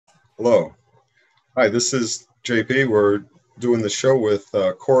Hello. Hi, this is JP. We're doing the show with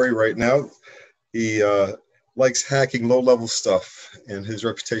Corey right now. He likes hacking low-level stuff, and his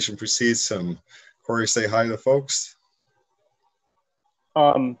reputation precedes him. Corey, say hi to the folks.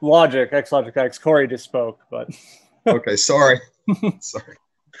 XlogicX. Corey just spoke, but okay, sorry. Sorry.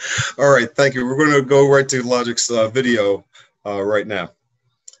 All right, thank you. We're going to go right to Logic's video right now.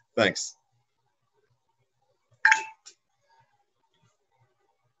 Thanks.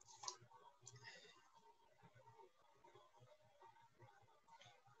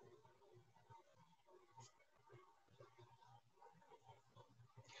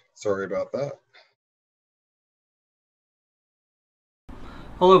 Sorry about that.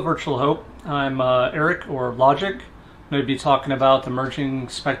 Hello, Virtual Hope. I'm Eric, or Logic. I'm going to be talking about the emerging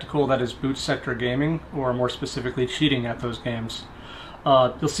spectacle that is boot sector gaming, or more specifically, cheating at those games.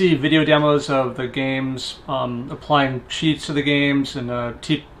 You'll see video demos of the games, applying cheats to the games, and a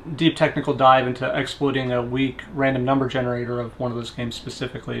deep technical dive into exploiting a weak random number generator of one of those games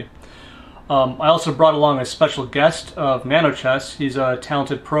specifically. I also brought along a special guest of NanoChess. He's a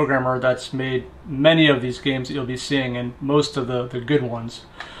talented programmer that's made many of these games that you'll be seeing, and most of the good ones.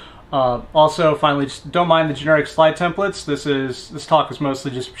 Also, finally, just don't mind the generic slide templates. This talk is mostly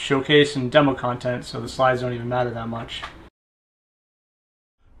just showcase and demo content, so the slides don't even matter that much.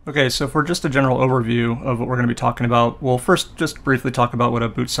 Okay, so for just a general overview of what we're going to be talking about, we'll first just briefly talk about what a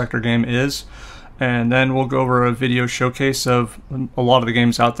boot sector game is. And then we'll go over a video showcase of a lot of the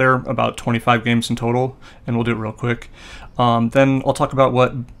games out there, about 25 games in total, and we'll do it real quick. Then I'll talk about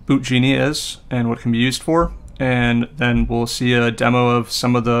what Boot Genie is and what it can be used for, and then we'll see a demo of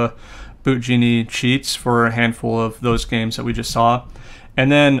some of the Boot Genie cheats for a handful of those games that we just saw.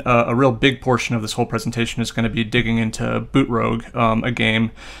 And then a real big portion of this whole presentation is going to be digging into Boot Rogue, a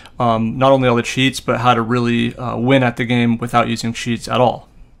game, not only all the cheats, but how to really win at the game without using cheats at all.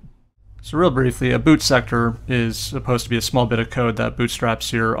 So real briefly, a boot sector is supposed to be a small bit of code that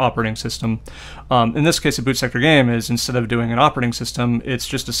bootstraps your operating system. In this case, a boot sector game is, instead of doing an operating system, it's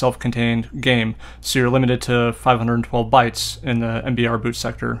just a self-contained game. So you're limited to 512 bytes in the MBR boot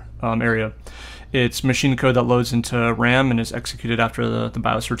sector area. It's machine code that loads into RAM and is executed after the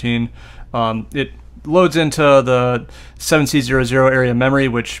BIOS routine. It loads into the 7C00 area memory,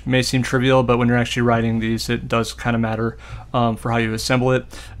 which may seem trivial, but when you're actually writing these, it does kind of matter for how you assemble it.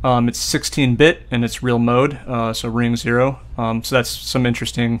 It's 16-bit and it's real mode, so ring 0. So that's some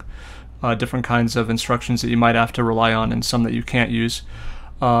interesting different kinds of instructions that you might have to rely on and some that you can't use.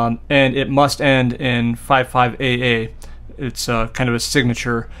 And it must end in 55AA. It's kind of a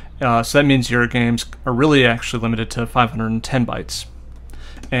signature. So that means your games are really actually limited to 510 bytes.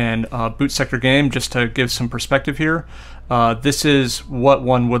 And boot sector game, just to give some perspective here, this is what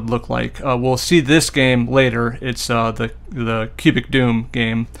one would look like. We'll see this game later. It's the Cubic Doom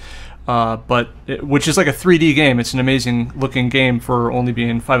game, which is like a 3D game. It's an amazing looking game for only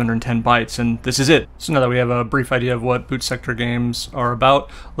being 510 bytes, and this is it. So now that we have a brief idea of what boot sector games are about,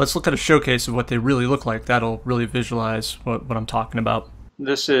 let's look at a showcase of what they really look like. That'll really visualize what I'm talking about.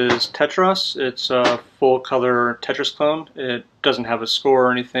 This is Tetris. It's a full-color Tetris clone. It doesn't have a score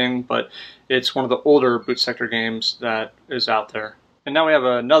or anything, but it's one of the older boot sector games that is out there. And now we have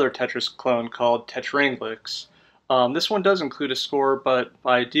another Tetris clone called XlogicX. This one does include a score, but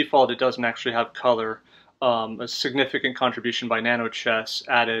by default it doesn't actually have color. A significant contribution by NanoChess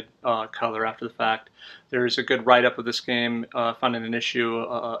added color after the fact. There's a good write-up of this game found in an issue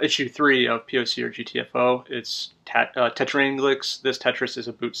 3 of POC or GTFO. It's XlogicX. This Tetris is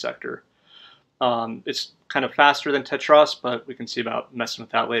a boot sector. It's kind of faster than Tetris, but we can see about messing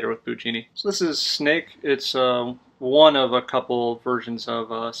with that later with Boot Genie. So this is Snake. It's one of a couple versions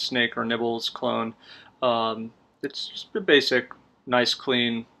of Snake or Nibbles clone. It's just a basic, nice,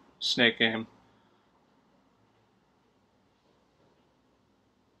 clean Snake game.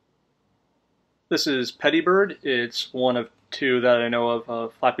 This is Flappy Bird. It's one of two that I know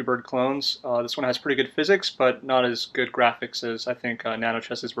of Flappy Bird clones. This one has pretty good physics, but not as good graphics as I think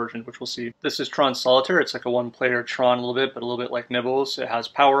NanoChess's version, which we'll see. This is Tron Solitaire. It's like a one-player Tron a little bit, but a little bit like Nibbles. It has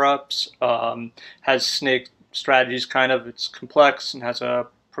power-ups, has Snake strategies kind of. It's complex and has a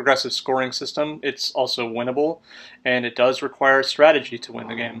progressive scoring system. It's also winnable, and it does require strategy to win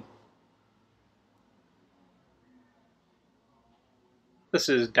the game. This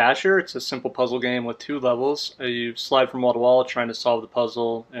is Dasher. It's a simple puzzle game with 2 levels. You slide from wall to wall trying to solve the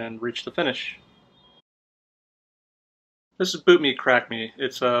puzzle and reach the finish. This is Boot Me, Crack Me.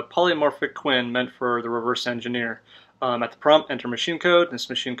 It's a polymorphic Quinn meant for the reverse engineer. At the prompt, enter machine code. This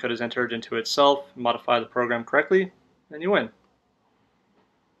machine code is entered into itself, modify the program correctly, and you win.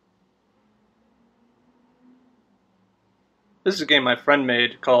 This is a game my friend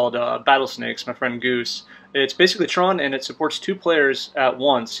made called Battle Snakes, my friend Goose. It's basically Tron, and it supports 2 players at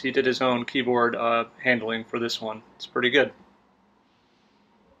once. He did his own keyboard handling for this one. It's pretty good.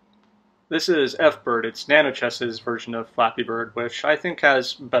 This is F-Bird. It's NanoChess's version of Flappy Bird, which I think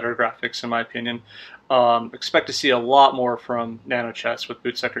has better graphics in my opinion. Expect to see a lot more from NanoChess with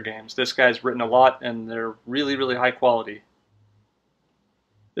Boot Sector games. This guy's written a lot, and they're really, really high quality.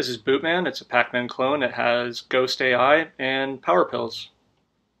 This is Bootman. It's a PacMan clone. It has Ghost AI and Power Pills.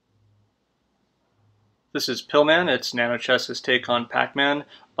 This is Pillman. It's NanoChess's take on PacMan.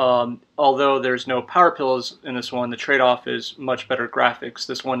 Although there's no Power Pills in this one, the trade-off is much better graphics.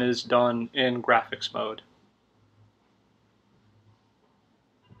 This one is done in graphics mode.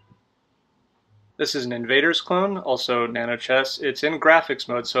 This is an Invaders clone, also NanoChess. It's in graphics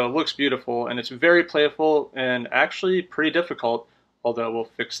mode, so it looks beautiful, and it's very playful and actually pretty difficult, although we'll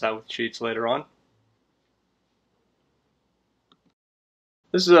fix that with cheats later on.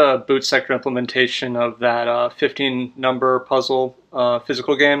 This is a Boot Sector implementation of that 15-number puzzle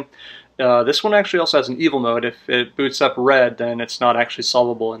physical game. This one actually also has an evil mode. If it boots up red, then it's not actually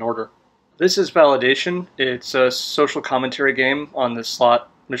solvable in order. This is Validation. It's a social commentary game on the slot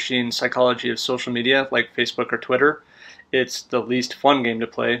machine psychology of social media, like Facebook or Twitter. It's the least fun game to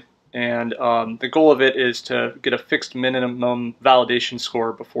play, and the goal of it is to get a fixed minimum validation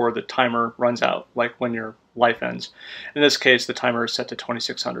score before the timer runs out, like when your life ends. In this case, the timer is set to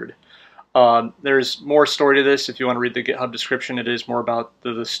 2600. There's more story to this. If you want to read the GitHub description, it is more about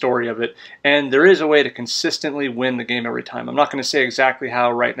the story of it. And there is a way to consistently win the game every time. I'm not going to say exactly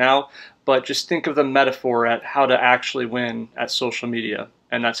how right now, but just think of the metaphor at how to actually win at social media,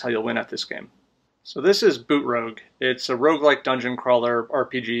 and that's how you'll win at this game. So this is Boot Rogue. It's a roguelike dungeon crawler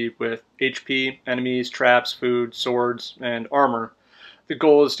RPG with HP, enemies, traps, food, swords, and armor. The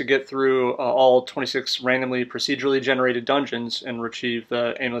goal is to get through all 26 randomly procedurally generated dungeons and retrieve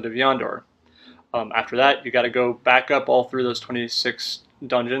the Amulet of Yondor. After that, you got to go back up all through those 26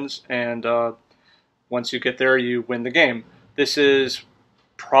 dungeons, and once you get there, you win the game. This is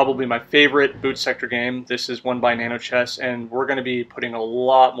probably my favorite Boot Sector game. This is one by NanoChess, and we're going to be putting a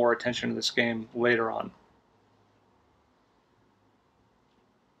lot more attention to this game later on.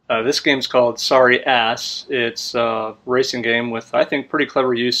 This game's called Sorry Ass. It's a racing game with, I think, pretty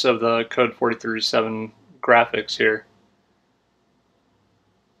clever use of the Code 4037 graphics here.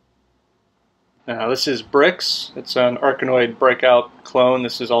 This is Bricks. It's an Arkanoid breakout clone.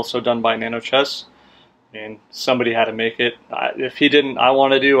 This is also done by NanoChess. And somebody had to make it. If he didn't, I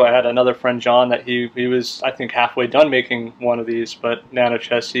want to do. I had another friend, John, that he was, I think, halfway done making one of these, but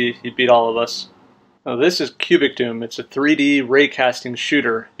NanoChess, he beat all of us. Now, this is Cubic Doom. It's a 3D raycasting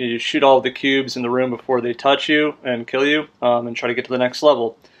shooter. You shoot all of the cubes in the room before they touch you and kill you, and try to get to the next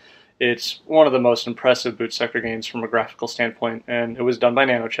level. It's one of the most impressive Boot Sector games from a graphical standpoint, and it was done by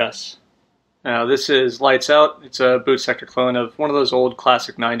NanoChess. Now, this is Lights Out. It's a Boot Sector clone of one of those old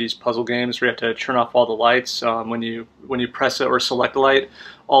classic 90s puzzle games where you have to turn off all the lights. When you press it or select a light,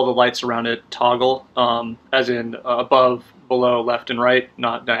 all the lights around it toggle, as in above, below, left, and right,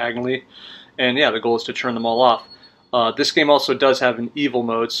 not diagonally. And yeah, the goal is to turn them all off. This game also does have an evil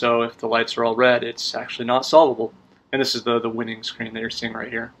mode, so if the lights are all red, it's actually not solvable. And this is the winning screen that you're seeing right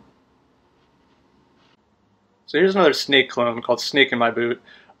here. So here's another Snake clone called Snake in My Boot.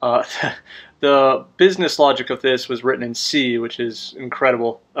 The business logic of this was written in C, which is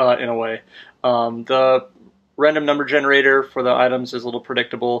incredible in a way. The random number generator for the items is a little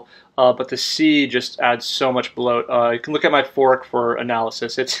predictable, but the C just adds so much bloat. You can look at my fork for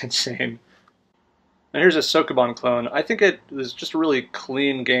analysis. It's insane. And here's a Sokoban clone. I think it is just a really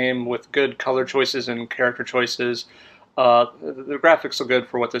clean game with good color choices and character choices. The graphics look good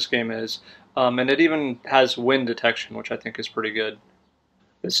for what this game is, and it even has wind detection, which I think is pretty good.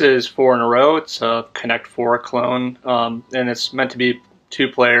 This is 4 in a row. It's a Connect 4 clone, and it's meant to be 2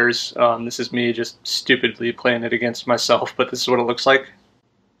 players. This is me just stupidly playing it against myself, but this is what it looks like.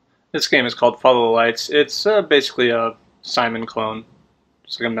 This game is called Follow the Lights. It's basically a Simon clone.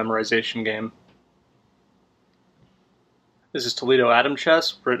 It's like a memorization game. This is Toledo Atom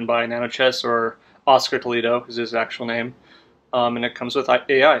Chess, written by NanoChess, or Oscar Toledo is his actual name, and it comes with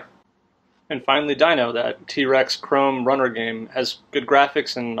AI. And finally, Dino, that T-Rex Chrome runner game, has good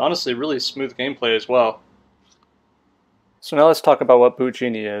graphics and honestly really smooth gameplay as well. So now let's talk about what Boot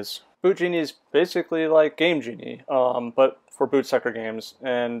Genie is. Boot Genie is basically like Game Genie, but for Boot Sector games,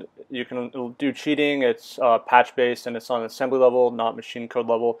 and it'll do cheating. It's patch-based and it's on assembly level, not machine code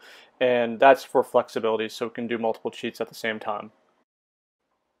level, and that's for flexibility, so it can do multiple cheats at the same time.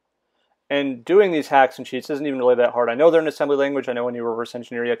 And doing these hacks and cheats isn't even really that hard. I know they're in assembly language. I know when you reverse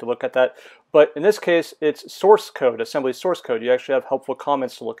engineer, you have to look at that. But in this case, it's source code, assembly source code. You actually have helpful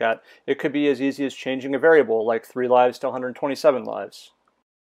comments to look at. It could be as easy as changing a variable, like 3 lives to 127 lives.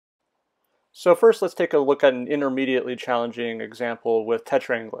 So first, let's take a look at an intermediately challenging example with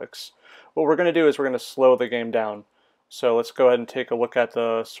XlogicX. What we're going to do is we're going to slow the game down. So let's go ahead and take a look at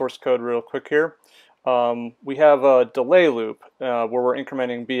the source code real quick here. We have a delay loop where we're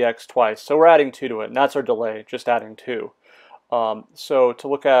incrementing bx twice. So we're adding 2 to it, and that's our delay, just adding 2. So to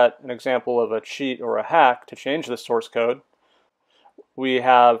look at an example of a cheat or a hack to change the source code, we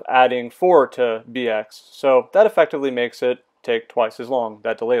have adding 4 to bx. So that effectively makes it take twice as long,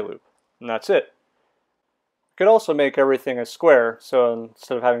 that delay loop. And that's it. You could also make everything a square, so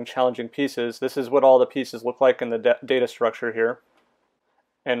instead of having challenging pieces, this is what all the pieces look like in the data structure here.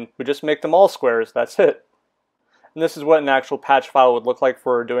 And we just make them all squares, that's it. And this is what an actual patch file would look like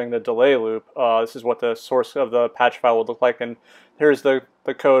for doing the delay loop. This is what the source of the patch file would look like, and here's the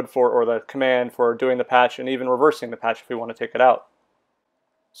code for, or the command for doing the patch and even reversing the patch if we want to take it out.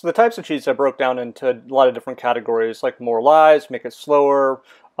 So the types of cheats I broke down into a lot of different categories, like more lives, make it slower,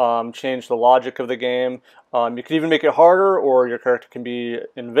 change the logic of the game. You could even make it harder, or your character can be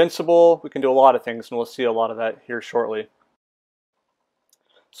invincible. We can do a lot of things, and we'll see a lot of that here shortly.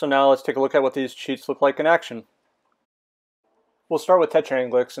 So now let's take a look at what these cheats look like in action. We'll start with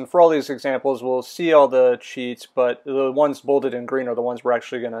XlogicX, and for all these examples we'll see all the cheats, but the ones bolded in green are the ones we're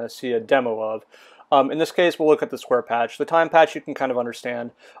actually going to see a demo of. In this case, we'll look at the square patch. The time patch you can kind of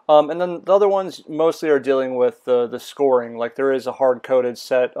understand. And then the other ones mostly are dealing with the scoring. Like there is a hard-coded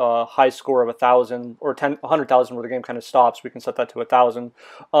set high score of 1,000 or 100,000 where the game kind of stops. We can set that to 1,000.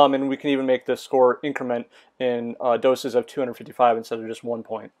 And we can even make the score increment in doses of 255 instead of just 1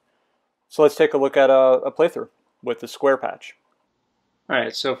 point. So let's take a look at a playthrough with the square patch.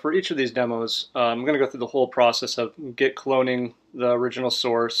 Alright, so for each of these demos, I'm going to go through the whole process of git cloning the original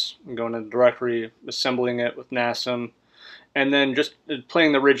source, and going to the directory, assembling it with NASM, and then just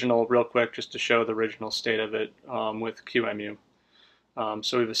playing the original real quick just to show the original state of it with QEMU.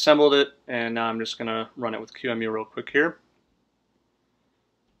 So we've assembled it, and now I'm just going to run it with QEMU real quick here.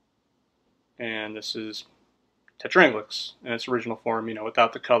 And this is XlogicX in its original form, you know,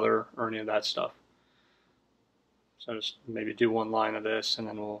 without the color or any of that stuff. So just maybe do one line of this, and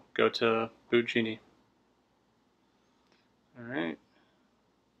then we'll go to Boot Genie. Alright.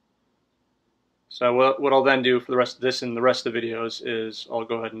 So what I'll then do for the rest of this and the rest of the videos is I'll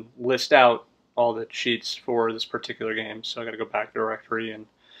go ahead and list out all the cheats for this particular game. So I got to go back to the directory and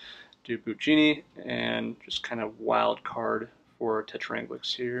do Boot Genie and just kind of wild card for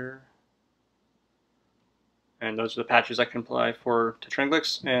XlogicX here. And those are the patches I can apply for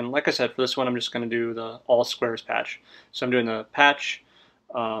XlogicX. And like I said, for this one, I'm just going to do the all squares patch. So I'm doing the patch,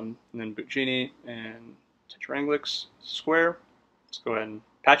 and then Boot Genie and XlogicX square. Let's go ahead and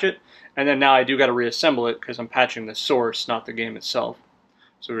patch it. And then now I do got to reassemble it because I'm patching the source, not the game itself.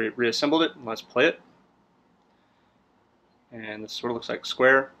 So we reassembled it. Let's play it. And this sort of looks like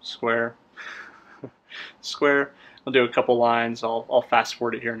square, square, square. I'll do a couple lines. I'll fast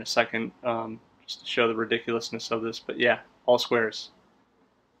forward it here in a second. To show the ridiculousness of this, but yeah, all squares.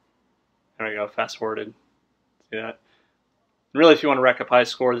 There we go, fast forwarded. See that? And really, if you want to rack up high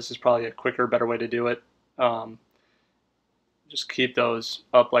score, this is probably a quicker, better way to do it. Just keep those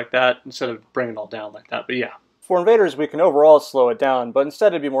up like that instead of bringing it all down like that, but yeah. For Invaders, we can overall slow it down, but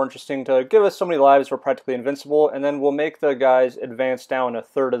instead it'd be more interesting to give us so many lives we're practically invincible, and then we'll make the guys advance down a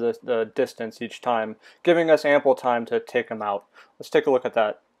third of the distance each time, giving us ample time to take them out. Let's take a look at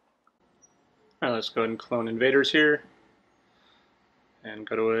that. Alright, let's go ahead and clone Invaders here, and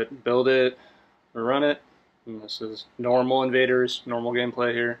go to it, build it, run it, and this is normal Invaders, normal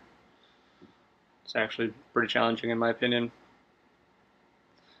gameplay here. It's actually pretty challenging in my opinion.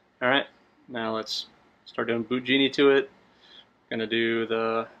 Alright, now let's start doing Boot Genie to it. Gonna do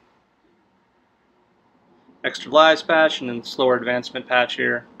the extra lives patch and then slower advancement patch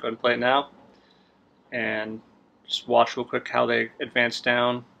here. Go ahead and play it now, and just watch real quick how they advance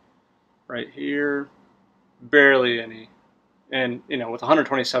down. Right here, barely any, and you know, with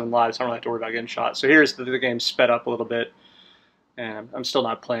 127 lives, I don't really have to worry about getting shot. So here's the game sped up a little bit, and I'm still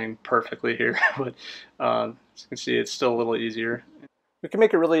not playing perfectly here, but as you can see, it's still a little easier. We can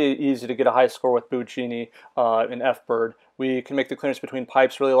make it really easy to get a high score with Boot Genie in F-Bird. We can make the clearance between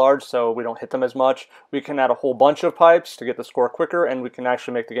pipes really large so we don't hit them as much. We can add a whole bunch of pipes to get the score quicker, and we can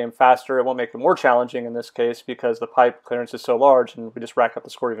actually make the game faster. It won't make it more challenging in this case because the pipe clearance is so large, and we just rack up the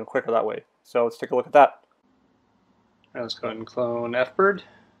score even quicker that way. So let's take a look at that. All right, let's go ahead and clone F-Bird.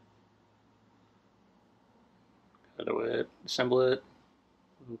 Go to it, assemble it,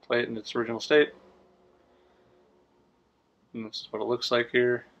 and play it in its original state. And this is what it looks like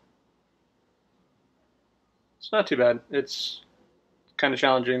here. It's not too bad. It's kind of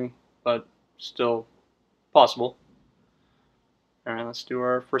challenging, but still possible. Alright, let's do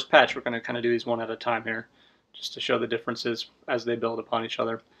our first patch. We're going to kind of do these one at a time here, just to show the differences as they build upon each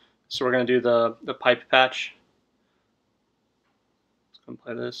other. So we're going to do the pipe patch. Let's go and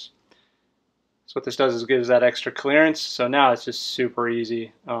play this. So what this does is gives that extra clearance. So now it's just super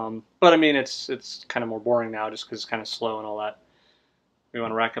easy. But I mean, it's kind of more boring now just because it's kind of slow and all that. We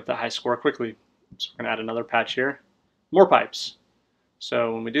want to rack up that high score quickly. So we're going to add another patch here. More pipes.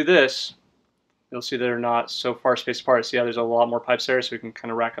 So when we do this, you'll see they're not so far spaced apart. See how there's a lot more pipes there, so we can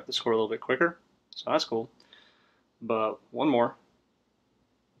kind of rack up the score a little bit quicker. So that's cool. But one more.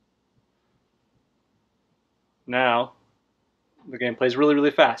 Now, the game plays really,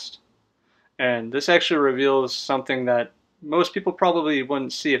 really fast. And this actually reveals something that most people probably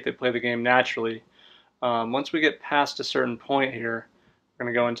wouldn't see if they play the game naturally. Once we get past a certain point here, we're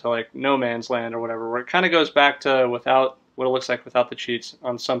going to go into like no man's land or whatever, where it kind of goes back to without what it looks like without the cheats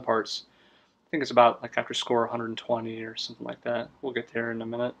on some parts. I think it's about like after score 120 or something like that. We'll get there in a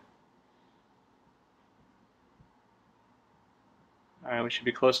minute. Alright, we should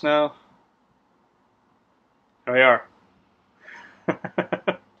be close now. There we are.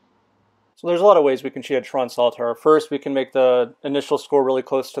 So there's a lot of ways we can cheat at Tron Solitaire. First, we can make the initial score really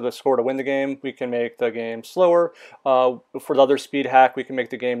close to the score to win the game. We can make the game slower. For the other speed hack, we can make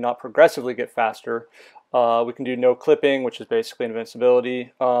the game not progressively get faster. We can do no clipping, which is basically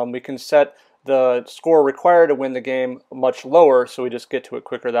invincibility. We can set the score required to win the game much lower, so we just get to it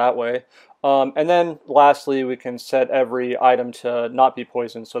quicker that way. And then lastly, we can set every item to not be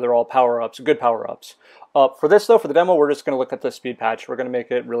poisoned, so they're all power-ups, good power-ups. For this though, for the demo, we're just going to look at the speed patch. We're going to make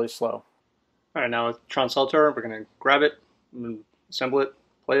it really slow. Alright, now with Tron Solitaire, we're going to grab it, and assemble it,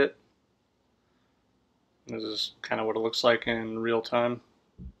 play it. This is kind of what it looks like in real time.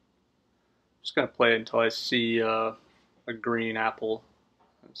 Just going to play it until I see a green apple,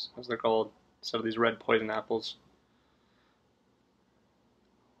 as they're called, instead of these red poison apples.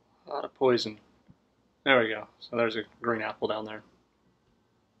 A lot of poison. There we go. So there's a green apple down there.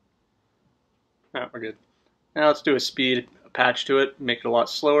 Alright, we're good. Now let's do a speed patch to it, make it a lot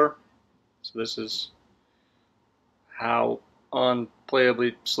slower. So this is how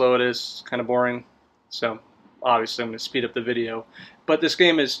unplayably slow it is. It's kind of boring. So obviously I'm going to speed up the video. But this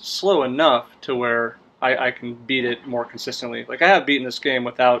game is slow enough to where I can beat it more consistently. Like I have beaten this game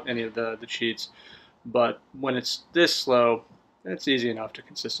without any of the cheats. But when it's this slow, it's easy enough to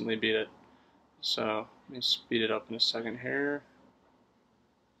consistently beat it. So let me speed it up in a second here.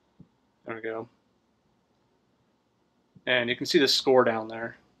 There we go. And you can see the score down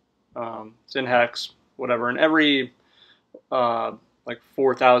there. It's in hex, whatever. And every like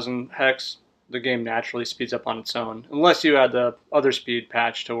 4,000 hex, the game naturally speeds up on its own, unless you add the other speed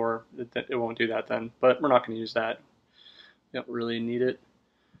patch to where it won't do that then. But we're not going to use that. We don't really need it.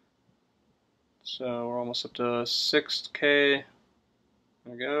 So we're almost up to 6K. There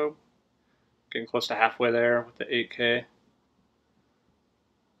we go. Getting close to halfway there with the 8K.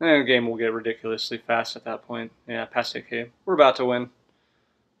 And the game will get ridiculously fast at that point. Yeah, past 8K. We're about to win.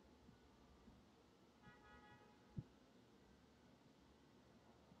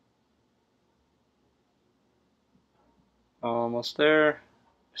 Almost there.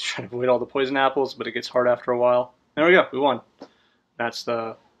 Just trying to avoid all the poison apples, but it gets hard after a while. There we go, we won. That's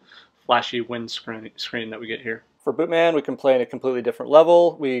the flashy win screen that we get here. For Bootman, we can play in a completely different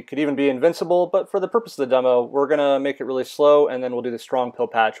level. We could even be invincible, but for the purpose of the demo, we're going to make it really slow, and then we'll do the strong pill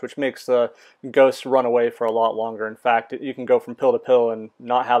patch, which makes the ghosts run away for a lot longer. In fact, you can go from pill to pill and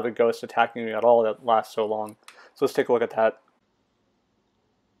not have the ghost attacking you at all that lasts so long. So let's take a look at that.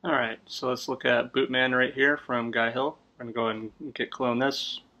 Alright, so let's look at Bootman right here from Guy Hill. We're going to go ahead and git clone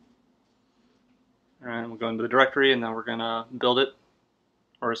this. Alright, we'll go into the directory, and then we're going to build it,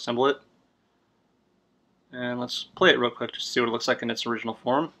 or assemble it. And let's play it real quick just to see what it looks like in its original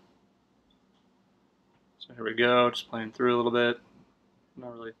form. So here we go, just playing through a little bit.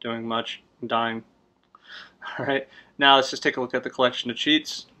 Not really doing much. I'm dying. Alright, now let's just take a look at the collection of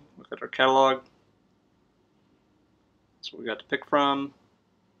cheats. Look at our catalog. That's what we got to pick from.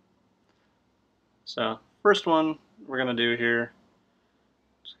 So, first one we're going to do here,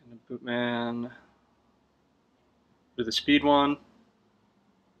 just going to Bootman, do the speed one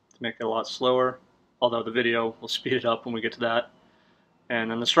to make it a lot slower. Although the video will speed it up when we get to that.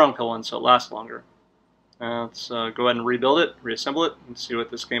 And then the strong pill one so it lasts longer. Let's go ahead and rebuild it, reassemble it, and see what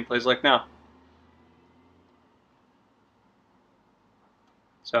this game plays like now.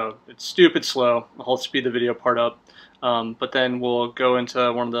 So it's stupid slow. I'll speed the video part up. But then we'll go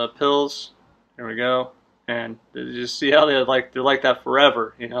into one of the pills. There we go. And you just see how they're like that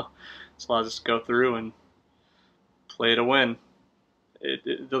forever, you know. So I'll just go through and play to win.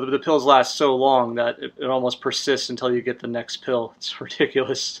 The pills last so long that it almost persists until you get the next pill. It's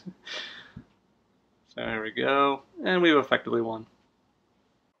ridiculous. So there we go. And we've effectively won.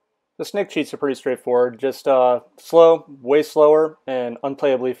 The snake cheats are pretty straightforward. Just slow, way slower, and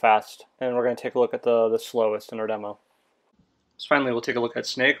unplayably fast. And we're going to take a look at the slowest in our demo. So finally, we'll take a look at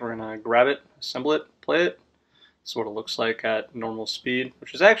snake. We're going to grab it, assemble it, play it. This is what it looks like at normal speed,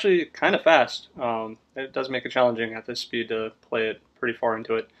 which is actually kind of fast. It does make it challenging at this speed to play it pretty far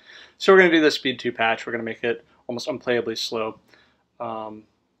into it. So we're going to do the speed 2 patch. We're going to make it almost unplayably slow.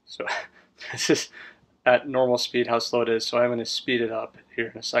 So this is at normal speed how slow it is. So I'm going to speed it up here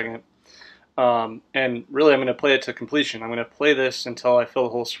in a second. And really I'm going to play it to completion. I'm going to play this until I fill the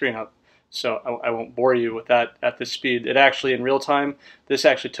whole screen up. So I won't bore you with that at this speed. It actually, in real time, this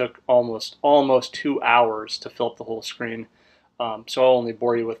actually took almost 2 hours to fill up the whole screen. So I'll only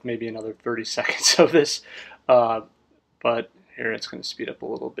bore you with maybe another 30 seconds of this. But here it's going to speed up a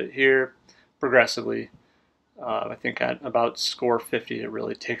little bit here, progressively. I think at about score 50 it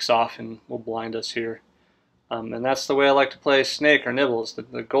really takes off and will blind us here. And that's the way I like to play Snake or Nibbles.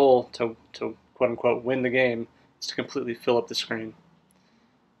 The goal to quote-unquote win the game is to completely fill up the screen.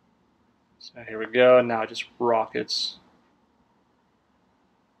 So here we go, and now it just rockets.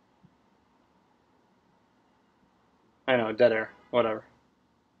 I know, dead air, whatever.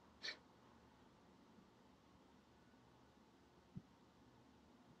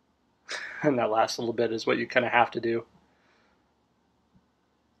 And that last little bit is what you kind of have to do.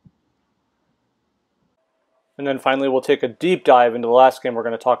 And then finally we'll take a deep dive into the last game we're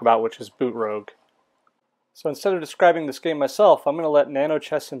going to talk about, which is Boot Rogue. So instead of describing this game myself, I'm going to let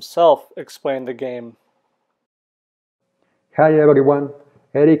NanoChess himself explain the game. Hi everyone,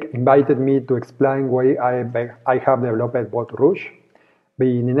 Eric invited me to explain why I have developed Boot Rouge.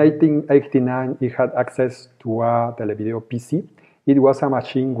 In 1989 he had access to a televideo PC. It was a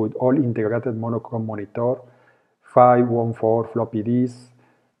machine with all integrated monochrome monitor, 514 floppy disk,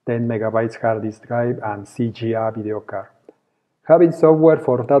 10 megabytes hard disk drive, and CGA video card. Having software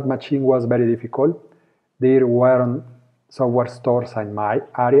for that machine was very difficult. There weren't software stores in my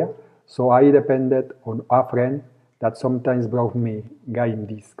area, so I depended on a friend that sometimes brought me game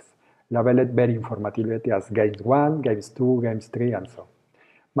discs, labeled very informatively as Games 1, Games 2, Games 3, and so on.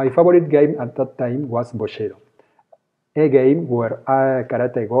 My favorite game at that time was Bushido, a game where a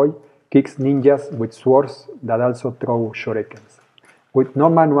karate guy kicks ninjas with swords that also throw shurikens. With no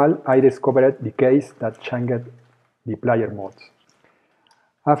manual, I discovered the case that changed the player modes.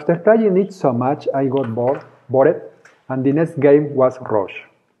 After playing it so much, I got bored, and the next game was Rush.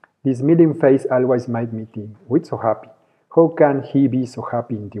 This smiling face always made me think, "We're so happy. How can he be so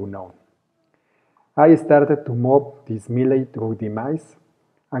happy in the unknown?" I started to mop this melee through the mice,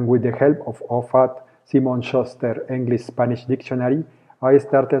 and with the help of OFAT, Simon Schuster English-Spanish dictionary, I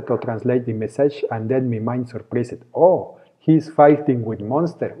started to translate the message, and then my mind surprised. Oh, he's fighting with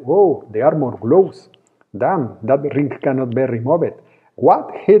monsters. Oh, the armor glows. Damn, that ring cannot be removed.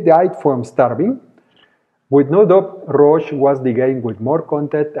 What? He died from starving? With no doubt, Rush was the game with more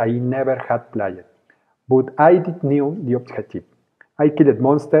content I never had played. But I did knew the objective. I killed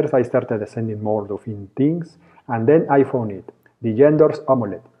monsters, I started ascending more of things, and then I found it, the Gender's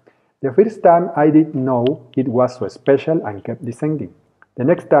Amulet. The first time I didn't know it was so special and kept descending. The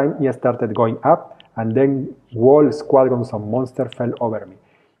next time it started going up, and then whole squadrons of monsters fell over me.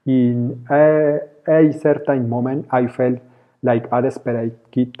 In a certain moment, I felt like a desperate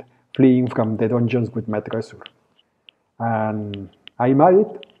kid fleeing from the dungeons with my treasure. And I made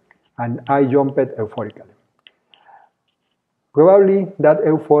it, and I jumped euphorically. Probably that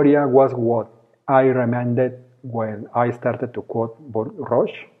euphoria was what I remembered when I started to quote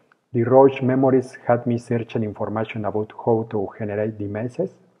Rush. The Rush memories had me searching information about how to generate the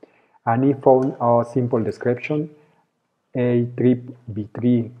meshes, and I found a simple description, a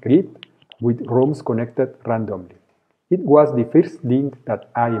 3x3 grid with rooms connected randomly. It was the first thing that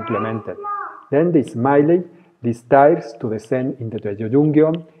I implemented. Then the smiley, the stairs to descend into the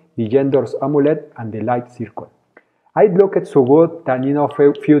dungeon, the Gender's Amulet, and the light circle. I blocked so good that in a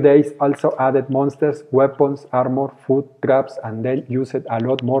few days also added monsters, weapons, armor, food, traps, and then used a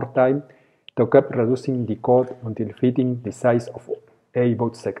lot more time to keep reducing the code until fitting the size of a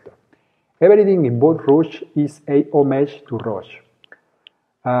boot sector. Everything in Boot Rouge is a homage to Rush.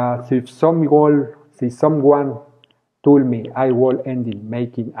 If someone told me I will end in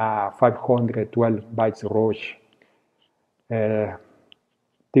making a 512 bytes Rush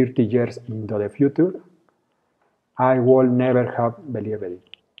 30 years into the future, I will never have believed it.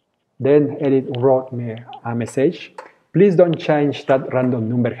 Then Eric wrote me a message. Please don't change that random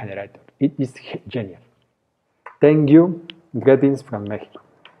number generator. It is genial. Thank you. Greetings from Mexico.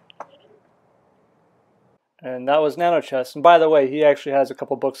 And that was NanoChess. And by the way, he actually has a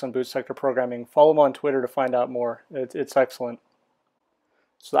couple books on boot sector programming. Follow him on Twitter to find out more. It's excellent.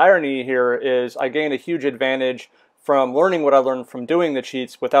 So the irony here is I gained a huge advantage from learning what I learned from doing the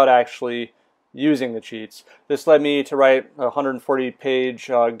cheats without actually using the cheats. This led me to write a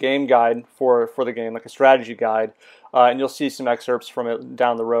 140-page game guide for the game, like a strategy guide. And you'll see some excerpts from it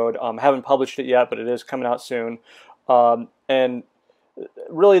down the road. I haven't published it yet, but it is coming out soon. And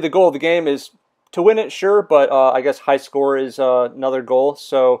really the goal of the game is to win it, sure, but I guess high score is another goal.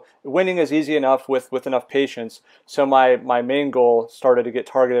 So winning is easy enough with enough patience. So my main goal started to get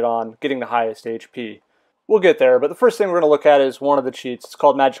targeted on getting the highest HP. We'll get there, but the first thing we're going to look at is one of the cheats. It's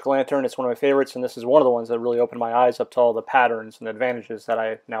called Magic Lantern. It's one of my favorites, and this is one of the ones that really opened my eyes up to all the patterns and advantages that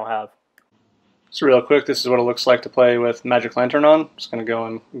I now have. So real quick, this is what it looks like to play with Magic Lantern on. I'm just going to go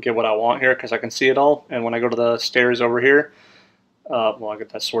and get what I want here because I can see it all. And when I go to the stairs over here, well, I'll get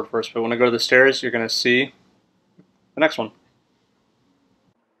that sword first, but when I go to the stairs, you're going to see the next one.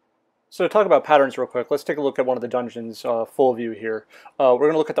 So to talk about patterns real quick, let's take a look at one of the dungeons full view here. We're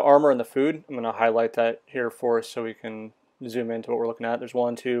going to look at the armor and the food. I'm going to highlight that here for us so we can zoom into what we're looking at. There's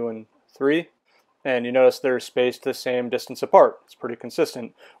 1, 2, and 3. And you notice they're spaced the same distance apart. It's pretty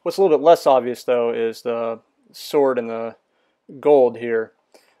consistent. What's a little bit less obvious, though, is the sword and the gold here.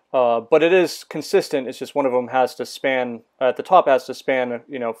 But it is consistent. It's just one of them has to span, at the top has to span,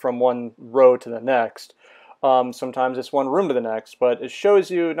 you know, from one row to the next. Sometimes it's one room to the next, but it shows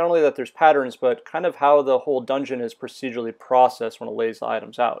you not only that there's patterns, but kind of how the whole dungeon is procedurally processed when it lays the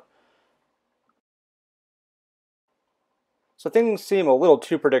items out. So things seem a little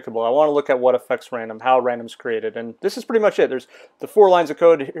too predictable. I want to look at what affects random, how random's created, and this is pretty much it. There's the 4 lines of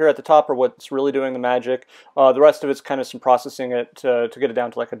code here at the top are what's really doing the magic. The rest of it's kind of some processing it to get it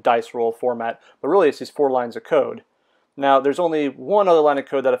down to like a dice roll format, but really it's these 4 lines of code. Now there's only one other line of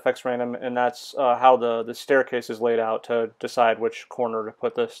code that affects random, and that's how the staircase is laid out to decide which corner to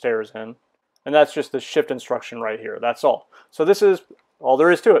put the stairs in. And that's just the shift instruction right here, that's all. So this is all there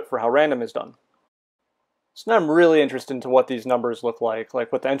is to it for how random is done. So now I'm really interested into what these numbers look like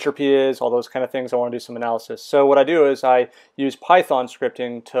what the entropy is, all those kind of things. I want to do some analysis. So what I do is I use Python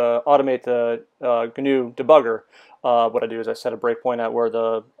scripting to automate the GNU debugger. What I do is I set a breakpoint at where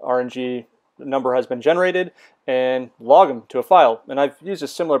the RNG number has been generated and log them to a file. And I've used a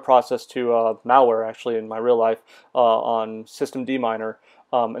similar process to malware actually in my real life on systemd-miner.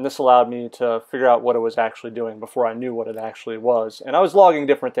 And this allowed me to figure out what it was actually doing before I knew what it actually was. And I was logging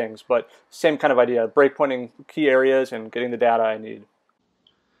different things, but same kind of idea, breakpointing key areas and getting the data I need.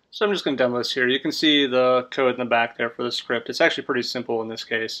 So I'm just going to demo this here. You can see the code in the back there for the script. It's actually pretty simple in this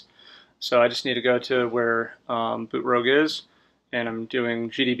case. So I just need to go to where bootrogue is, and I'm doing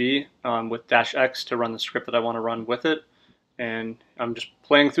GDB with -x to run the script that I want to run with it. And I'm just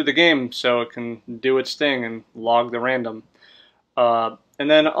playing through the game so it can do its thing and log the random. And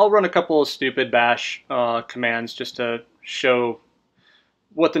then I'll run a couple of stupid bash commands just to show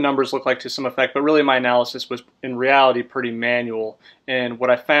what the numbers look like to some effect, but really my analysis was in reality pretty manual. And what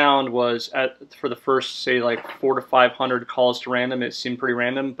I found was for the first, say, like 400 to 500 calls to random, it seemed pretty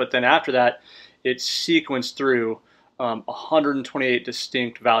random, but then after that it sequenced through 128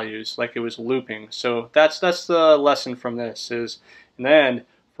 distinct values, like it was looping. So that's the lesson from this is, and then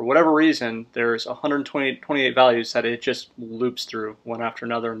for whatever reason, there's 128 values that it just loops through one after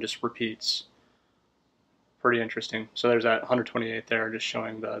another and just repeats. Pretty interesting. So there's that 128 there, just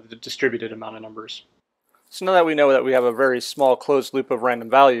showing the distributed amount of numbers. So now that we know that we have a very small closed loop of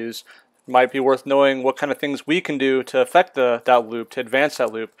random values, it might be worth knowing what kind of things we can do to affect that loop, to advance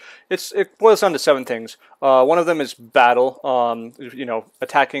that loop. It boils down to 7 things. One of them is battle, you know,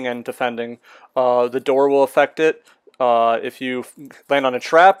 attacking and defending. The door will affect it. If you land on a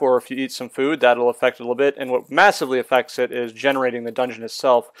trap or if you eat some food, that'll affect it a little bit. And what massively affects it is generating the dungeon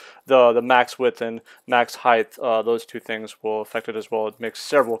itself. The max width and max height, those 2 things will affect it as well. It makes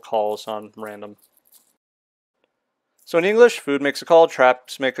several calls on random. So in English, food makes a call,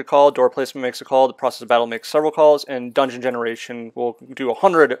 traps make a call, door placement makes a call, the process of battle makes several calls, and dungeon generation will do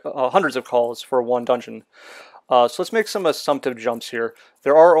hundreds of calls for one dungeon. So let's make some assumptive jumps here.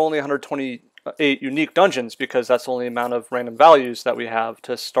 There are only 128 8 unique dungeons, because that's the only amount of random values that we have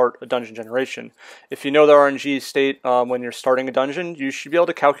to start a dungeon generation. If you know the RNG state when you're starting a dungeon, you should be able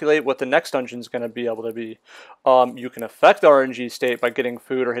to calculate what the next dungeon is going to be able to be. You can affect the RNG state by getting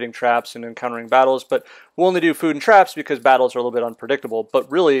food or hitting traps and encountering battles, but we'll only do food and traps because battles are a little bit unpredictable.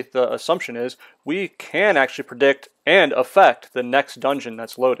 But really, the assumption is we can actually predict and affect the next dungeon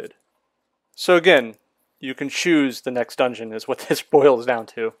that's loaded. So again, you can choose the next dungeon is what this boils down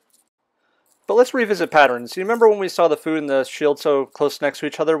to. But let's revisit patterns. You remember when we saw the food and the shield so close next to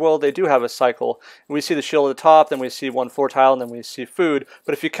each other? Well, they do have a cycle. We see the shield at the top, then we see one floor tile, and then we see food.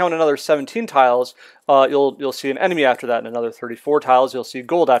 But if you count another 17 tiles, you'll see an enemy after that, and another 34 tiles, you'll see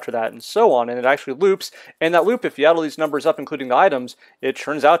gold after that, and so on. And it actually loops. And that loop, if you add all these numbers up, including the items, it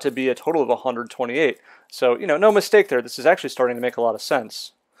turns out to be a total of 128. So, no mistake there. This is actually starting to make a lot of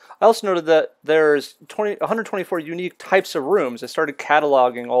sense. I also noted that there's 124 unique types of rooms. I started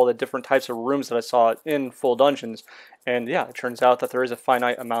cataloging all the different types of rooms that I saw in full dungeons. And yeah, it turns out that there is a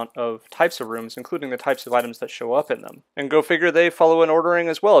finite amount of types of rooms, including the types of items that show up in them. And go figure, they follow an ordering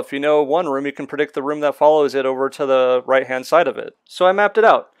as well. If you know one room, you can predict the room that follows it over to the right-hand side of it. So I mapped it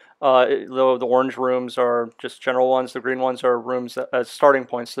out. The orange rooms are just general ones. The green ones are rooms as starting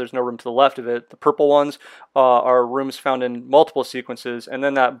points, so there's no room to the left of it. The purple ones are rooms found in multiple sequences, and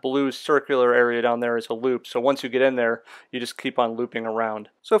then that blue circular area down there is a loop. So once you get in there, you just keep on looping around.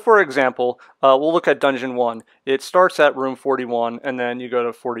 So for example, we'll look at Dungeon 1. It starts at room 41, and then you go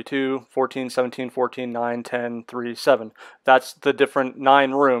to 42, 14, 17, 14, 9, 10, 3, 7. That's the different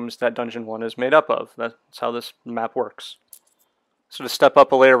 9 rooms that Dungeon 1 is made up of. That's how this map works. So to step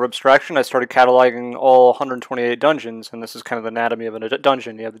up a layer of abstraction, I started cataloging all 128 dungeons, and this is kind of the anatomy of a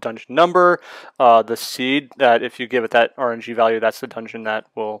dungeon. You have the dungeon number, the seed, that if you give it that RNG value, that's the dungeon that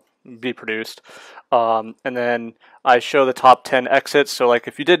will be produced. And then I show the top 10 exits, so like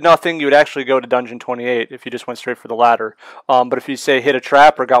if you did nothing, you would actually go to dungeon 28 if you just went straight for the ladder. But if you say hit a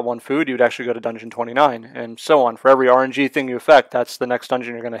trap or got one food, you would actually go to dungeon 29, and so on. For every RNG thing you affect, that's the next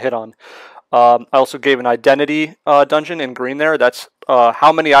dungeon you're going to hit on. I also gave an identity dungeon in green there. That's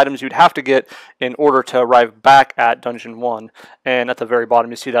how many items you'd have to get in order to arrive back at Dungeon 1. And at the very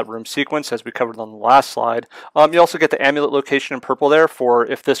bottom, you see that room sequence, as we covered on the last slide. You also get the amulet location in purple there for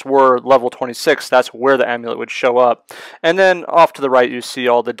if this were level 26, that's where the amulet would show up. And then off to the right, you see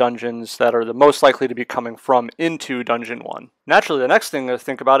all the dungeons that are the most likely to be coming from into Dungeon 1. Naturally, the next thing to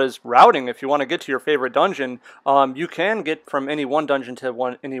think about is routing. If you want to get to your favorite dungeon, you can get from any one dungeon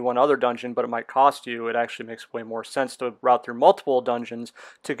to any one other dungeon, but it might cost you. It actually makes way more sense to route through multiple dungeons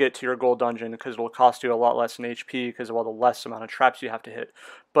to get to your gold dungeon, because it'll cost you a lot less in HP because of all the less amount of traps you have to hit.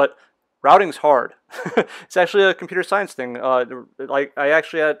 But routing's hard. It's actually a computer science thing. Like I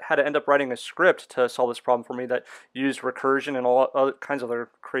actually had to end up writing a script to solve this problem for me that used recursion and all other kinds of other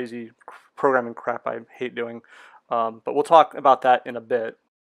crazy programming crap I hate doing. But we'll talk about that in a bit.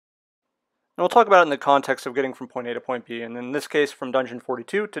 And we'll talk about it in the context of getting from point A to point B, and in this case from Dungeon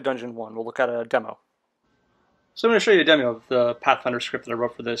 42 to Dungeon 1. We'll look at a demo. So I'm going to show you a demo of the Pathfinder script that I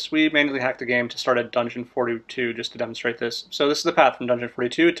wrote for this. We manually hacked the game to start at Dungeon 42 just to demonstrate this. So this is the path from Dungeon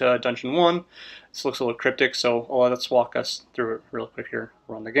 42 to Dungeon 1. This looks a little cryptic, so let's walk us through it real quick here.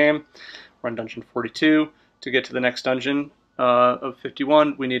 We're on the game. We're on Dungeon 42. To get to the next dungeon of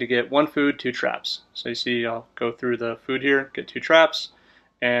 51, we need to get 1 food, 2 traps. So you see I'll go through the food here, get 2 traps,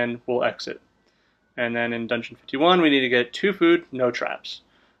 and we'll exit. And then in Dungeon 51, we need to get 2 food, no traps.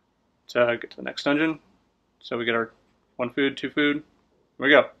 To get to the next dungeon. So we get our 1 food, 2 food. Here we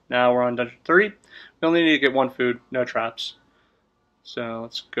go. Now we're on Dungeon 30. We only need to get 1 food, no traps. So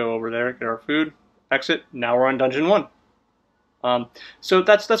let's go over there, get our food, exit. Now we're on Dungeon 1. So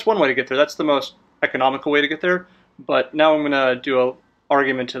that's one way to get there. That's the most economical way to get there. But now I'm going to do an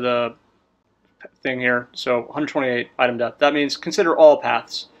argument to the thing here. So 128 item depth. That means consider all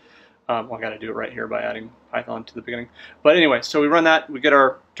paths. Well, I got to do it right here by adding Python to the beginning. But anyway, so we run that. We get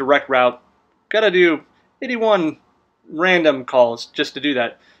our direct route. Got to do 81 random calls just to do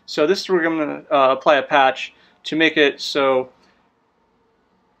that. So this is where we're going to apply a patch to make it so,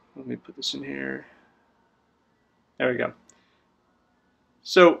 let me put this in here. There we go.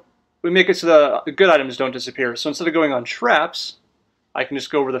 So we make it so the good items don't disappear. So instead of going on traps, I can just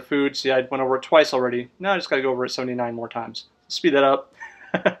go over the food. See, I went over it twice already. Now I just got to go over it 79 more times. Speed that up.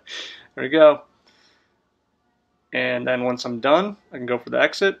 There we go. And then once I'm done, I can go for the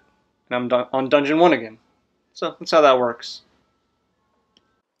exit, and I'm done on Dungeon 1 again. So that's how that works.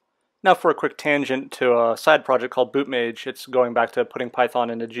 Now for a quick tangent to a side project called BootMage, it's going back to putting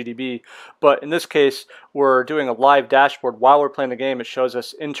Python into GDB, but in this case we're doing a live dashboard while we're playing the game. It shows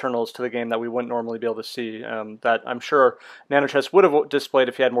us internals to the game that we wouldn't normally be able to see, that I'm sure NanoChess would have displayed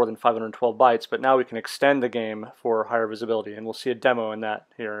if you had more than 512 bytes, but now we can extend the game for higher visibility, and we'll see a demo in that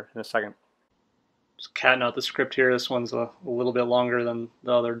here in a second. Just catting out the script here. This one's a little bit longer than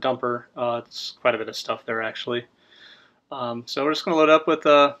the other dumper. It's quite a bit of stuff there actually. So we're just going to load up with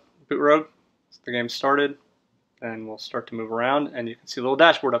Boot Rogue. The game started, and we'll start to move around, and you can see a little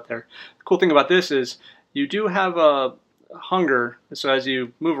dashboard up there. The cool thing about this is you do have a hunger, so as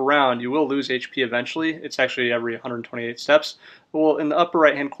you move around you will lose HP eventually. It's actually every 128 steps. Well, in the upper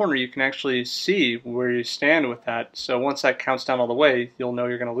right hand corner you can actually see where you stand with that, so once that counts down all the way you'll know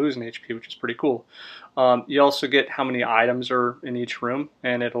you're going to lose an HP, which is pretty cool. You also get how many items are in each room,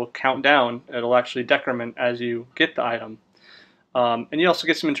 and it'll count down. It'll actually decrement as you get the item. And you also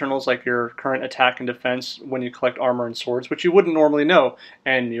get some internals like your current attack and defense when you collect armor and swords, which you wouldn't normally know.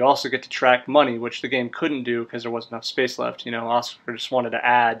 And you also get to track money, which the game couldn't do because there wasn't enough space left. You know, Oscar just wanted to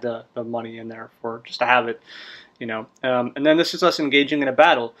add the money in there for just to have it. You know, and then this is us engaging in a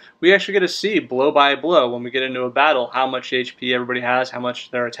battle. We actually get to see blow by blow when we get into a battle how much HP everybody has, how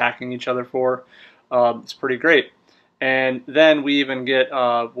much they're attacking each other for. It's pretty great. And then we even get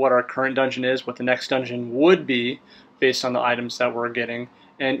what our current dungeon is, what the next dungeon would be, based on the items that we're getting,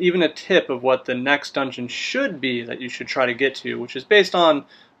 and even a tip of what the next dungeon should be that you should try to get to, which is based on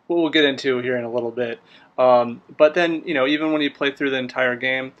what we'll get into here in a little bit. But then, you know, even when you play through the entire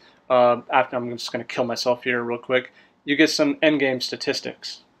game, after I'm just going to kill myself here real quick, you get some endgame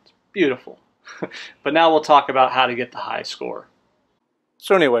statistics. It's beautiful. But now we'll talk about how to get the high score.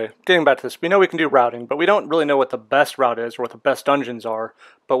 So anyway, getting back to this, we know we can do routing, but we don't really know what the best route is or what the best dungeons are.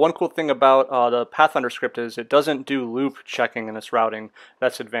 But one cool thing about the Pathfinder script is it doesn't do loop checking in this routing.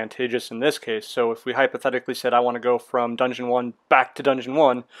 That's advantageous in this case. So if we hypothetically said I want to go from Dungeon 1 back to Dungeon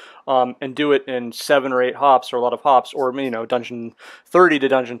 1 and do it in 7 or 8 hops or a lot of hops, or you know, Dungeon 30 to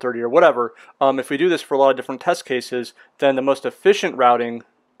Dungeon 30 or whatever, if we do this for a lot of different test cases, then the most efficient routing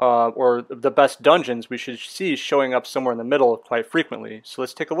or the best dungeons we should see showing up somewhere in the middle quite frequently. So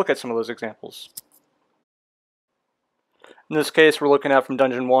let's take a look at some of those examples. In this case, we're looking at from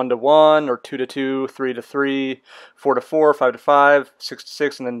dungeon 1 to 1, or 2 to 2, 3 to 3, 4 to 4, 5 to 5, 6 to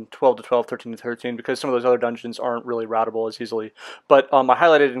 6, and then 12 to 12, 13 to 13, because some of those other dungeons aren't really routable as easily. But I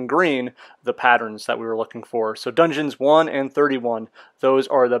highlighted in green the patterns that we were looking for. So dungeons 1 and 31, those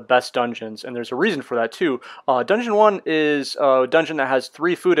are the best dungeons, and there's a reason for that too. Dungeon 1 is a dungeon that has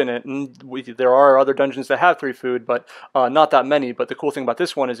 3 food in it, and there are other dungeons that have 3 food, but not that many. But the cool thing about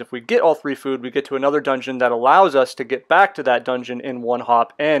this one is if we get all 3 food, we get to another dungeon that allows us to get back to that dungeon in 1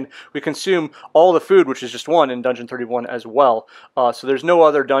 hop, and we consume all the food, which is just 1 in dungeon 31 as well. So there's no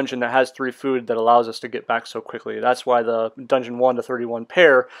other dungeon that has 3 food that allows us to get back so quickly. That's why the dungeon 1 to 31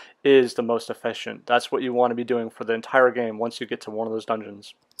 pair is the most efficient. That's what you want to be doing for the entire game once you get to one of those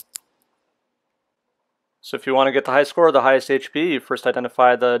dungeons. So if you want to get the high score, the highest HP, you first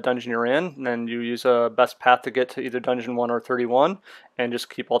identify the dungeon you're in, and then you use a best path to get to either dungeon 1 or 31, and just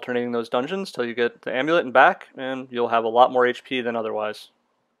keep alternating those dungeons till you get the amulet and back, and you'll have a lot more HP than otherwise.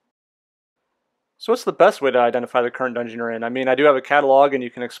 So what's the best way to identify the current dungeon you're in? I mean, I do have a catalog and you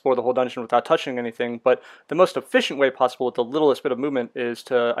can explore the whole dungeon without touching anything, but the most efficient way possible with the littlest bit of movement is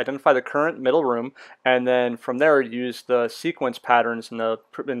to identify the current middle room, and then from there use the sequence patterns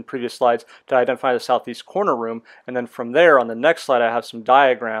in previous slides to identify the southeast corner room, and then from there on the next slide I have some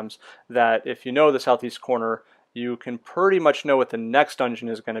diagrams that if you know the southeast corner, you can pretty much know what the next dungeon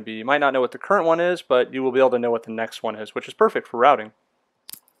is going to be. You might not know what the current one is, but you will be able to know what the next one is, which is perfect for routing.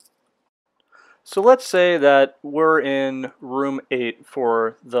 So let's say that we're in room 8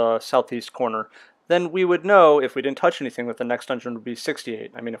 for the southeast corner. Then we would know if we didn't touch anything that the next dungeon would be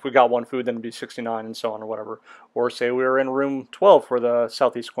 68. I mean, if we got 1 food, then it'd be 69 and so on or whatever. Or say we were in room 12 for the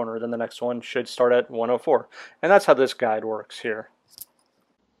southeast corner, then the next one should start at 104. And that's how this guide works here.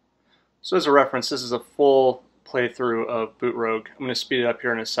 So as a reference, this is a full playthrough of Boot Rogue. I'm going to speed it up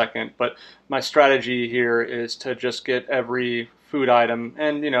here in a second, but my strategy here is to just get every food item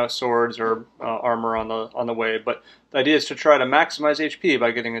and, you know, swords or armor on the way, but the idea is to try to maximize HP by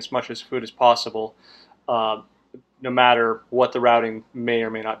getting as much as food as possible, no matter what the routing may or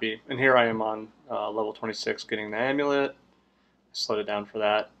may not be. And here I am on level 26 getting the amulet. I slowed it down for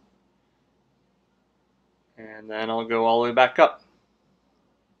that, and then I'll go all the way back up.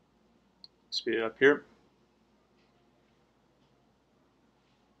 Speed it up here.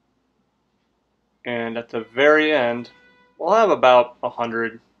 And at the very end, we'll have about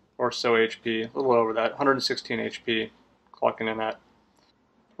 100 or so HP, a little over that, 116 HP clocking in at.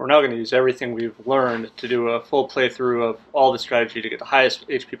 We're now going to use everything we've learned to do a full playthrough of all the strategy to get the highest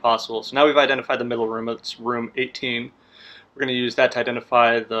HP possible. So now we've identified the middle room. It's room 18. We're going to use that to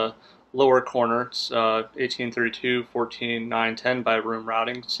identify the lower corner. It's 18, 32, 14, 9, 10 by room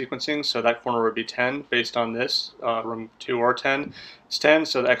routing sequencing. So that corner would be 10 based on this. Room 2 or 10 is 10,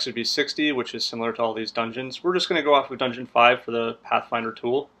 so the X would be 60, which is similar to all these dungeons. We're just going to go off of dungeon 5 for the Pathfinder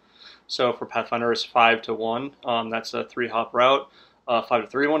tool. So for Pathfinder, it's 5 to 1. That's a 3-hop route. 5 to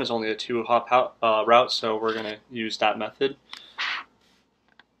 3 1 is only a 2-hop route, so we're going to use that method.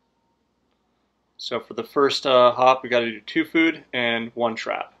 So for the first hop, we got to do 2 food and 1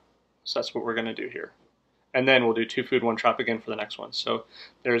 trap. So that's what we're going to do here. And then we'll do 2 food, 1 trap again for the next one. So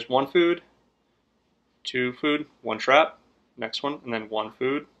there's 1 food, 2 food, 1 trap, next one, and then 1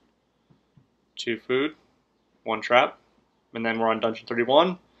 food, 2 food, 1 trap, and then we're on dungeon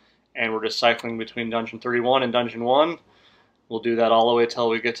 31, and we're just cycling between dungeon 31 and dungeon 1. We'll do that all the way till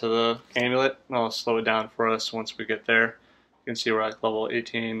we get to the amulet. I'll slow it down for us once we get there. You can see we're at level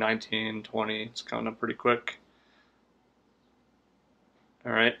 18, 19, 20. It's coming up pretty quick.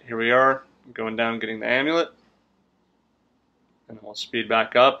 Alright, here we are, going down getting the amulet. And we'll speed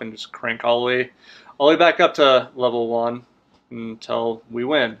back up and just crank all the way back up to level 1 until we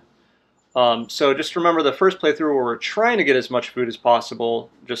win. So just remember the first playthrough where we're trying to get as much food as possible,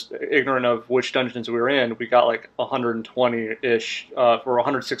 just ignorant of which dungeons we were in, we got like 120-ish, or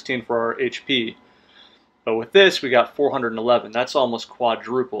 116 for our HP. But with this, we got 411. That's almost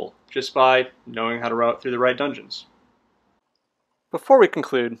quadruple, just by knowing how to route through the right dungeons. Before we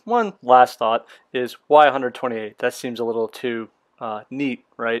conclude, one last thought is why 128? That seems a little too neat,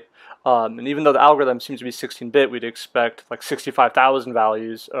 right? And even though the algorithm seems to be 16-bit, we'd expect like 65,000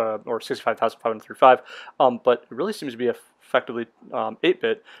 values, or 65,535, but it really seems to be effectively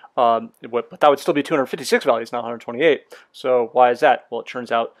 8-bit, but that would still be 256 values, not 128. So why is that? Well, it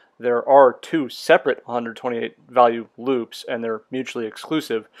turns out there are 2 separate 128 value loops, and they're mutually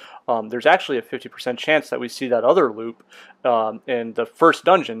exclusive. There's actually a 50% chance that we see that other loop in the first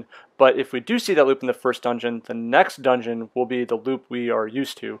dungeon, but if we do see that loop in the first dungeon, the next dungeon will be the loop we are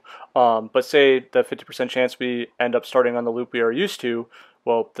used to. But say the 50% chance we end up starting on the loop we are used to,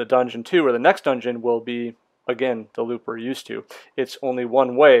 well, the dungeon 2 or the next dungeon will be, again, the loop we're used to. It's only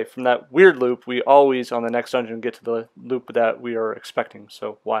one way. From that weird loop, we always, on the next dungeon, get to the loop that we are expecting.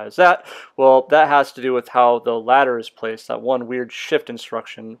 So why is that? Well, that has to do with how the ladder is placed. That one weird shift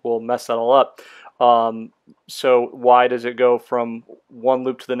instruction will mess that all up. So why does it go from one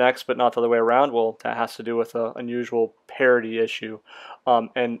loop to the next but not the other way around? Well, that has to do with an unusual parity issue.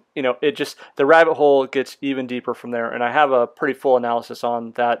 And you know, the rabbit hole gets even deeper from there, and I have a pretty full analysis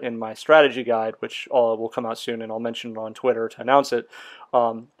on that in my strategy guide, which will come out soon, and I'll mention it on Twitter to announce it.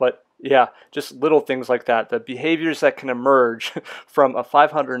 But yeah, just little things like that. The behaviors that can emerge from a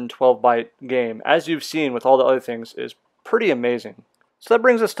 512-byte game, as you've seen with all the other things, is pretty amazing. So that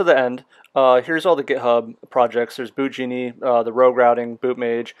brings us to the end. Here's all the GitHub projects. There's Boot Genie, the Rogue Routing, Boot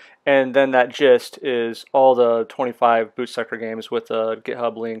Mage, and then that gist is all the 25 Boot Sector games with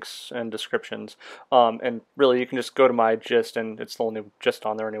GitHub links and descriptions. And really, you can just go to my gist, and it's the only gist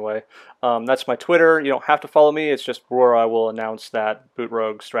on there anyway. That's my Twitter. You don't have to follow me. It's just where I will announce that Boot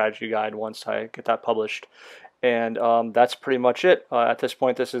Rogue strategy guide once I get that published. And that's pretty much it. At this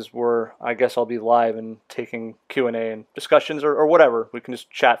point, this is where I guess I'll be live and taking Q&A and discussions or whatever. We can just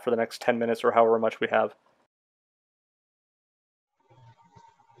chat for the next 10 minutes or however much we have.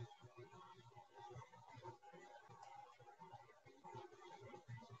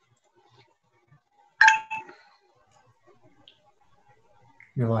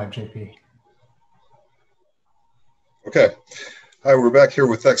 You're live, JP. Okay. Hi, we're back here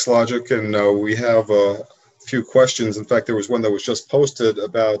with XLogic, and we have a few questions. In fact, there was one that was just posted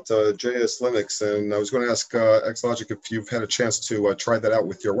about JS Linux, and I was going to ask XLogic if you've had a chance to try that out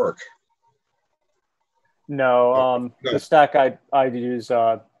with your work. No, the stack I use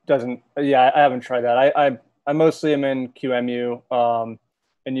doesn't. Yeah, I haven't tried that. I mostly am in QEMU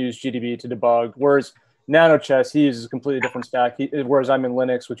and use GDB to debug, whereas NanoChess, he uses a completely different stack. Whereas I'm in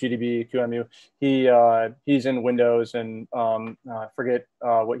Linux with GDB, QEMU, he's in Windows, and I forget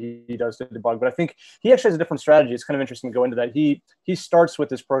what he does to debug. But I think he actually has a different strategy. It's kind of interesting to go into that. He starts with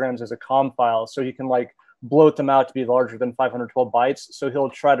his programs as a COM file, so he can like bloat them out to be larger than 512 bytes. So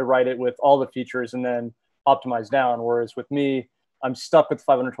he'll try to write it with all the features and then optimize down. Whereas with me, I'm stuck with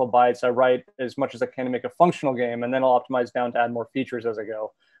 512 bytes. I write as much as I can to make a functional game, and then I'll optimize down to add more features as I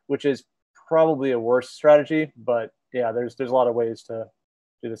go, which is probably a worse strategy, but yeah, there's a lot of ways to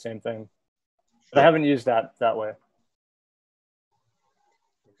do the same thing. But I haven't used that way.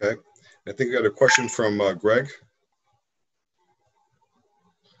 Okay. I think we got a question from Greg.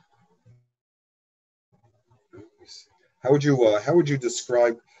 how would you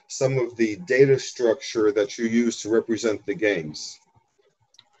describe some of the data structure that you use to represent the games?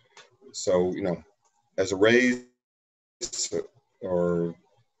 So, as arrays or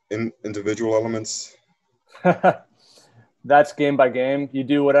individual elements? That's game by game. You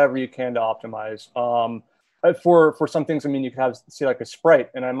do whatever you can to optimize. For some things, I mean, you can see like a sprite,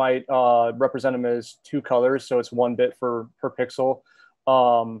 and I might represent them as 2 colors, so it's 1 bit per pixel.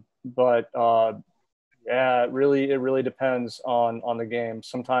 Yeah, it really depends on the game.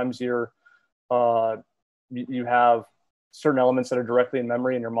 Sometimes you have certain elements that are directly in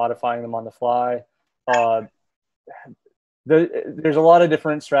memory, and you're modifying them on the fly. There's a lot of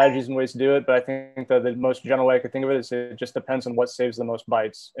different strategies and ways to do it, but I think that the most general way I could think of it is it just depends on what saves the most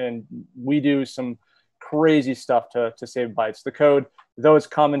bytes. And we do some crazy stuff to save bytes. The code, though it's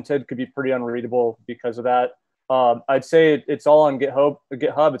commented, could be pretty unreadable because of that. I'd say it's all on GitHub.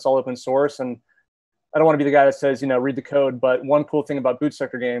 It's all open source, and I don't want to be the guy that says, read the code, but one cool thing about Boot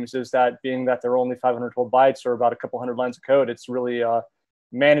Sector games is that being that they're only 512 bytes or about a couple hundred lines of code, it's really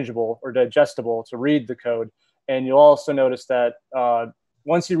manageable or digestible to read the code. And you'll also notice that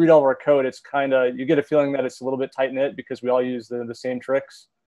once you read all of our code, it's you get a feeling that it's a little bit tight knit because we all use the same tricks.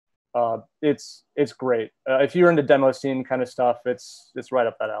 It's great. If you're into demo scene kind of stuff, it's right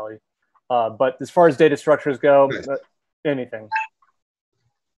up that alley. But as far as data structures go, anything.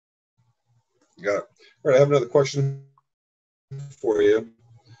 Got it. All right, I have another question for you.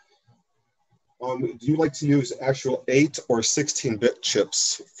 Do you like to use actual 8 or 16-bit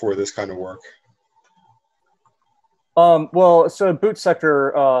chips for this kind of work? Well, so Boot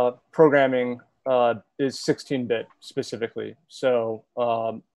Sector programming is 16-bit specifically. So,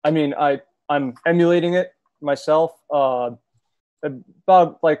 I mean, I'm emulating it myself. About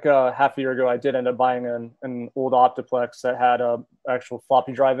like half a year ago, I did end up buying an old Optiplex that had a actual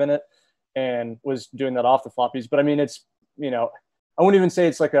floppy drive in it and was doing that off the floppies. But I mean, it's, I wouldn't even say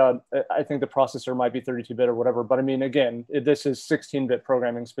it's like I think the processor might be 32-bit or whatever. But I mean, again, this is 16-bit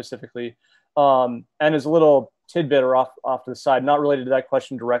programming specifically. And as a little tidbit or off to the side, not related to that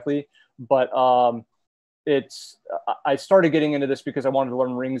question directly, but I started getting into this because I wanted to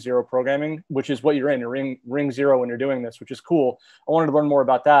learn ring 0 programming, which is what you're in, ring 0 when you're doing this, which is cool. I wanted to learn more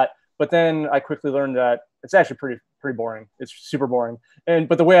about that. But then I quickly learned that it's actually pretty boring. It's super boring.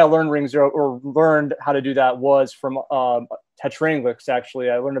 But the way I learned ring 0 or learned how to do that was from Tetris. Actually,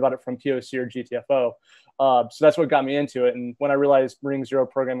 I learned about it from POC or GTFO. So that's what got me into it. And when I realized ring 0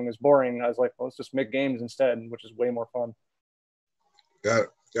 programming was boring, I was like, well, let's just make games instead, which is way more fun. Got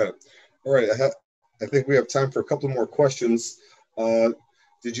it. All right, I think we have time for a couple more questions.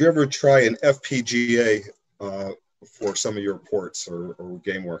 Did you ever try an FPGA for some of your ports or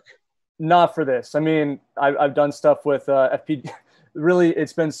game work? Not for this. I mean, I've done stuff with FPGA. Really,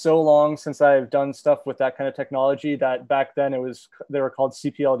 it's been so long since I've done stuff with that kind of technology that back then they were called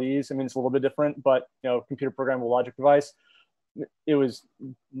CPLDs. I mean, it's a little bit different, but computer programmable logic device. It was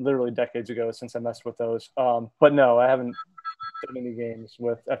literally decades ago since I messed with those. But no, I haven't done any games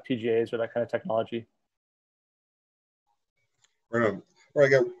with FPGAs or that kind of technology. Right on. All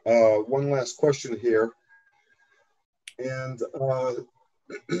right, I got one last question here, and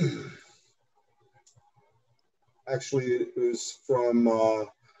actually, it was from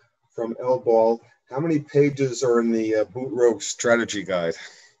L-Ball. How many pages are in the Boot Rogue strategy guide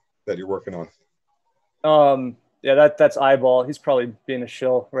that you're working on? Yeah, that's Eyeball. He's probably being a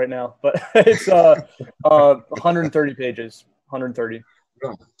shill right now, but it's 130 pages. 130.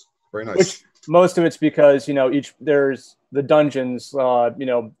 Oh, very nice. Which most of it's because there's the dungeons.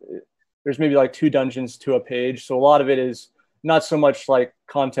 There's maybe like 2 dungeons to a page, so a lot of it is not so much like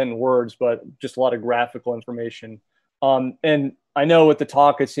content and words, but just a lot of graphical information. And I know with the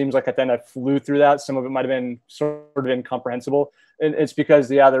talk, it seems like at the end I flew through that. Some of it might have been sort of incomprehensible. And it's because,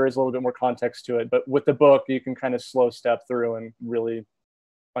 there is a little bit more context to it. But with the book, you can kind of slow step through and really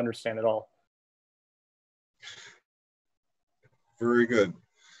understand it all. Very good.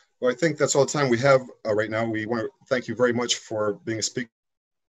 Well, I think that's all the time we have right now. We want to thank you very much for being a speaker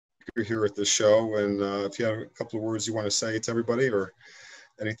here at the show. And if you have a couple of words you want to say to everybody or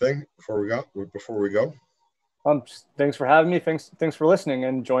anything before we go. Thanks for having me. Thanks for listening,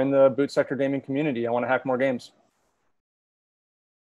 and join the Boot Sector gaming community. I want to hack more games.